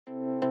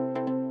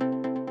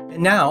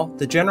And now,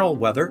 the general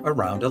weather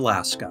around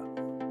Alaska.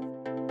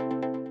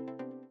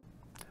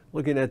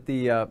 Looking at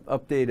the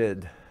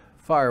updated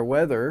fire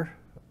weather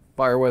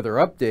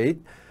update,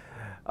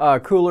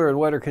 cooler and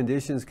wetter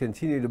conditions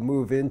continue to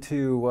move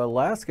into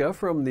Alaska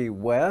from the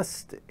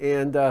west,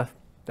 and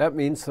that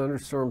means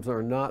thunderstorms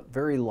are not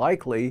very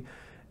likely,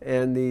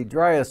 and the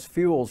driest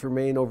fuels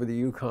remain over the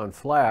Yukon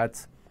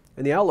Flats.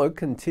 And the outlook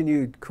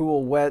continued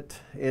cool,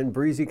 wet, and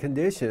breezy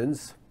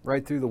conditions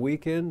right through the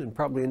weekend and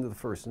probably into the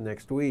first of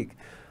next week.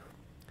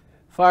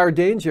 Fire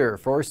danger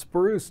for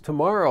spruce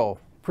tomorrow.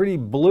 Pretty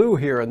blue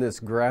here on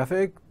this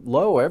graphic,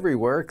 low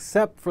everywhere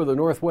except for the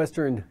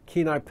northwestern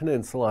Kenai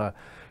Peninsula.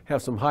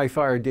 Have some high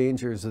fire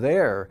dangers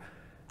there.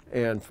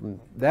 And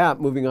from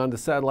that, moving on to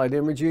satellite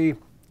imagery, you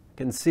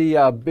can see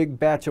a big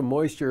batch of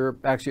moisture,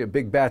 actually a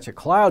big batch of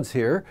clouds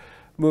here,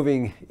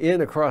 moving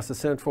in across the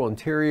central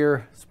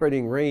interior,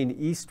 spreading rain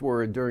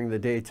eastward during the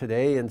day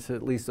today into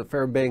at least the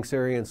Fairbanks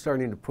area and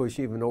starting to push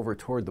even over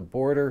toward the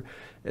border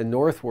and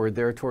northward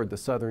there toward the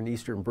southern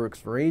eastern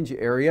Brooks Range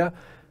area.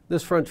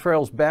 This front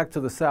trails back to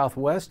the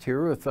southwest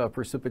here with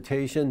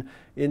precipitation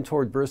in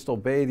toward Bristol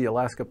Bay, the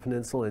Alaska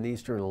Peninsula, and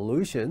eastern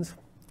Aleutians.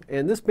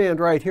 And this band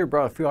right here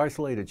brought a few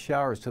isolated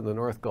showers to the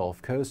North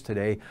Gulf Coast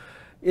today,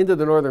 into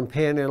the northern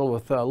panhandle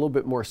with a little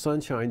bit more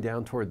sunshine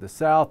down toward the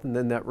south, and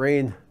then that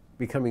rain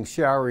becoming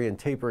showery and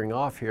tapering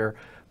off here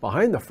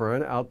behind the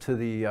front out to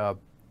the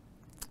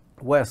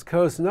west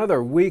coast.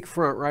 Another weak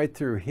front right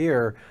through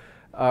here,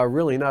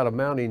 really not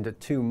amounting to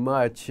too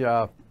much.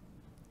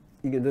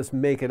 You can just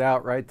make it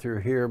out right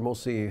through here,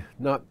 mostly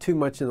not too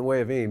much in the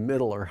way of any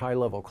middle or high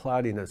level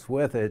cloudiness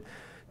with it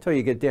until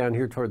you get down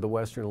here toward the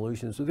western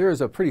Aleutians. So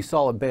there's a pretty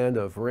solid band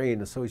of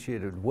rain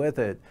associated with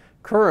it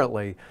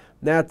currently.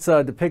 That's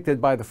depicted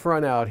by the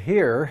front out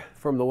here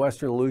from the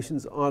western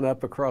Aleutians on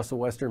up across the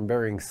western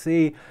Bering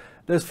Sea.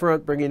 This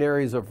front bringing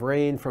areas of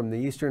rain from the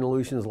eastern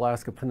Aleutians,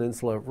 Alaska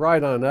Peninsula,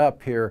 right on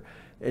up here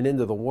and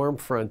into the warm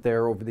front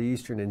there over the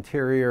eastern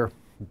interior,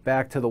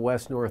 back to the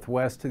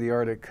west-northwest to the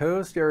Arctic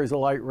coast. Areas of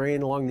light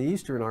rain along the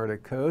eastern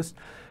Arctic coast.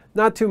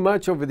 Not too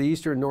much over the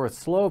eastern North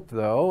Slope,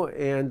 though,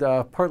 and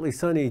partly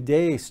sunny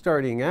day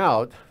starting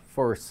out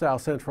for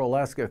south central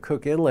Alaska,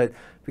 Cook Inlet,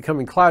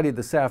 becoming cloudy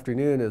this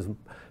afternoon as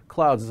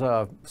clouds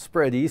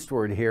spread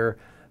eastward here,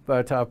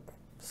 but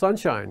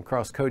sunshine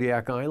across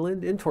Kodiak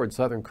Island in towards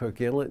southern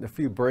Cook Inlet and a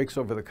few breaks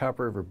over the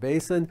Copper River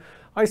Basin.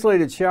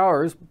 Isolated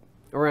showers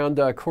around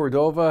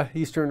Cordova,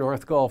 eastern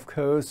North Gulf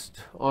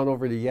Coast, on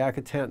over to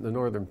Yakutat and the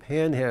northern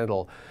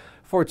Panhandle.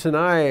 For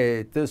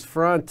tonight, this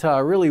front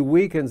really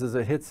weakens as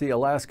it hits the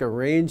Alaska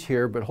Range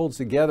here, but holds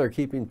together,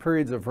 keeping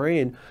periods of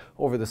rain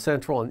over the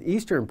central and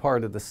eastern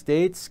part of the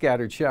state.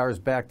 Scattered showers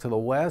back to the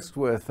west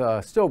with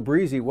still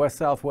breezy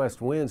west-southwest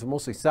winds,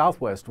 mostly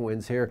southwest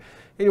winds here,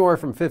 anywhere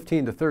from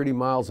 15 to 30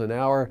 miles an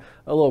hour.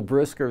 A little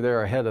brisker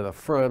there ahead of the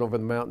front over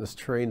the mountainous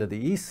terrain of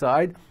the east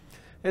side.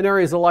 And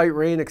areas of light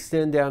rain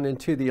extend down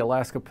into the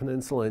Alaska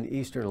Peninsula and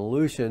eastern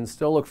Aleutians.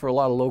 Still look for a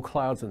lot of low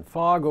clouds and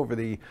fog over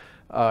the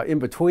in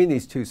between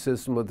these two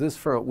systems, with this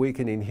front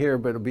weakening here,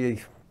 but it'll be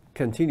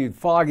continued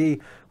foggy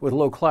with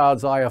low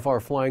clouds,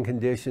 IFR flying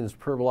conditions,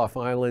 Pribilof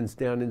Islands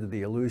down into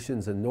the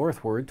Aleutians and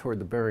northward toward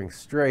the Bering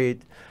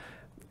Strait.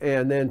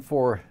 And then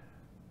for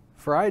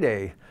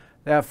Friday,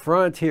 that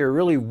front here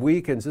really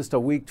weakens, just a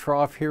weak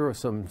trough here with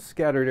some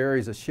scattered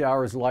areas of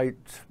showers, light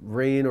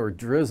rain or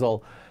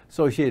drizzle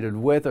associated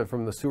with it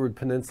from the Seward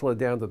Peninsula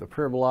down to the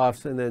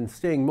Pribilofs, and then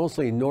staying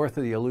mostly north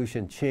of the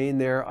Aleutian chain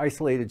there.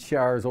 Isolated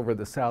showers over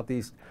the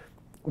southeast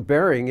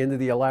Bering into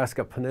the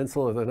Alaska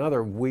Peninsula with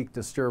another weak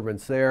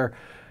disturbance there,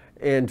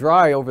 and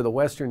dry over the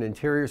western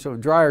interior. So a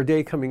drier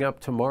day coming up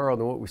tomorrow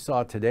than what we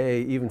saw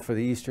today, even for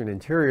the eastern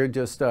interior,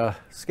 just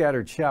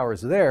scattered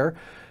showers there.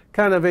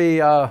 Kind of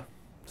a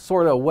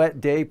sort of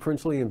wet day,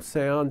 Prince William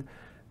Sound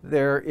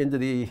there into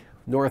the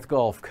North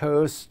Gulf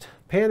Coast.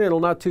 Panhandle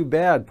not too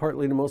bad,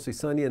 partly to mostly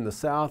sunny in the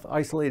south.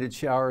 Isolated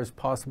showers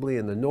possibly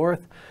in the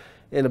north.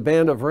 And a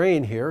band of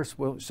rain here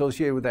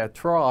associated with that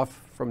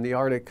trough from the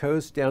Arctic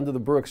coast down to the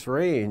Brooks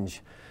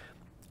Range.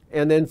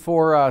 And then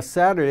for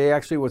Saturday,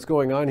 actually what's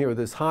going on here with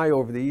this high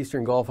over the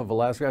eastern Gulf of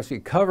Alaska, actually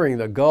covering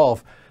the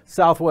Gulf,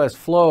 southwest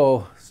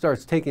flow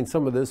starts taking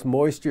some of this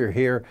moisture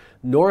here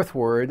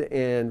northward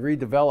and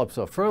redevelops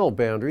a frontal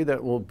boundary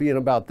that will be in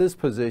about this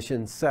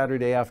position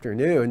Saturday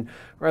afternoon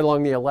right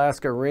along the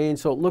Alaska Range.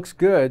 So it looks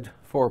good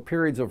for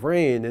periods of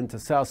rain into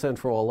south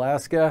central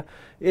Alaska,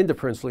 into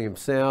Prince William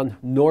Sound,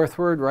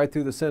 northward right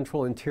through the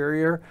central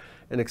interior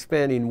and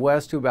expanding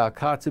west to about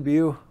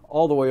Kotzebue,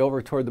 all the way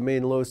over toward the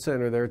main low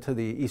center there to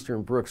the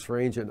eastern Brooks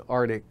Range and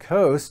Arctic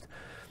coast,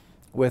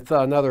 with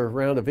another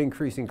round of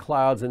increasing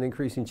clouds and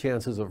increasing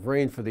chances of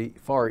rain for the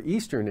far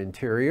eastern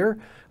interior.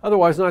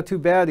 Otherwise not too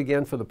bad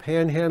again for the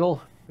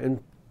Panhandle,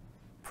 and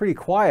pretty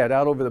quiet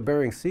out over the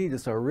Bering Sea.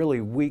 Just a really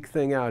weak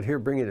thing out here,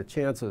 bringing a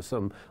chance of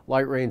some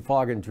light rain,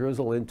 fog, and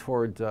drizzle in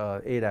toward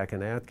Adak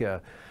and Atka.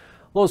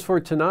 Lows for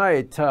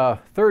tonight,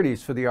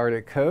 30s for the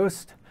Arctic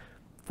coast,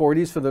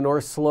 40s for the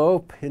North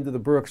Slope into the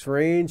Brooks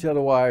Range,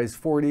 otherwise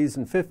 40s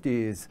and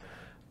 50s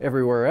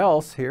Everywhere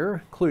else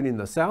here, including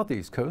the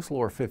southeast coast,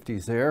 lower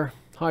 50s there.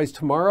 Highs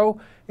tomorrow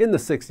in the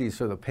 60s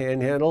for the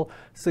Panhandle,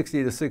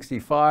 60 to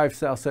 65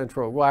 south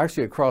central, well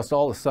actually across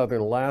all of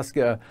southern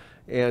Alaska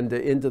and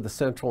into the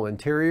central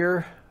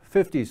interior.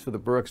 50s for the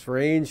Brooks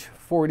Range,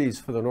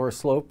 40s for the North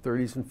Slope,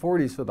 30s and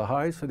 40s for the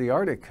highs for the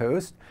Arctic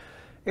coast,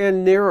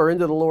 and nearer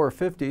into the lower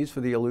 50s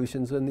for the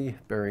Aleutians and the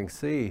Bering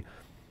Sea.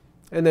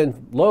 And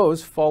then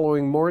lows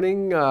following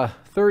morning,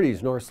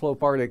 30s North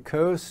Slope Arctic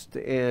coast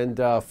and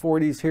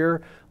 40s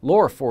here,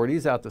 lower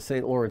 40s out to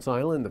St. Lawrence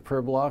Island, the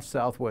Pribilof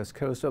southwest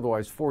coast,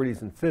 otherwise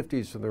 40s and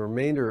 50s for the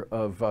remainder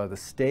of the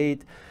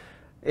state.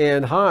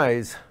 And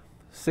highs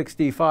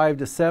 65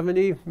 to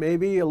 70,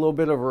 maybe a little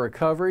bit of a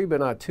recovery, but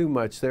not too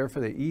much there for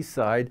the east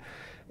side.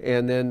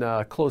 And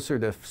then closer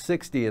to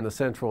 60 in the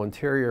central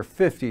interior,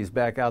 50s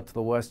back out to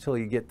the west till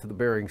you get to the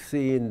Bering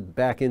Sea and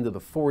back into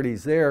the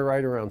 40s there,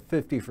 right around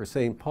 50 for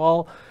St.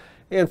 Paul,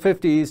 and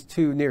 50s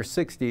to near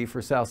 60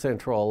 for south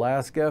central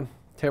Alaska.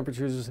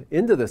 Temperatures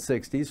into the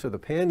 60s for the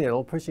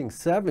Panhandle, pushing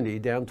 70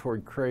 down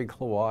toward Craig,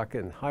 Klawock,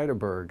 and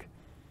Heidelberg.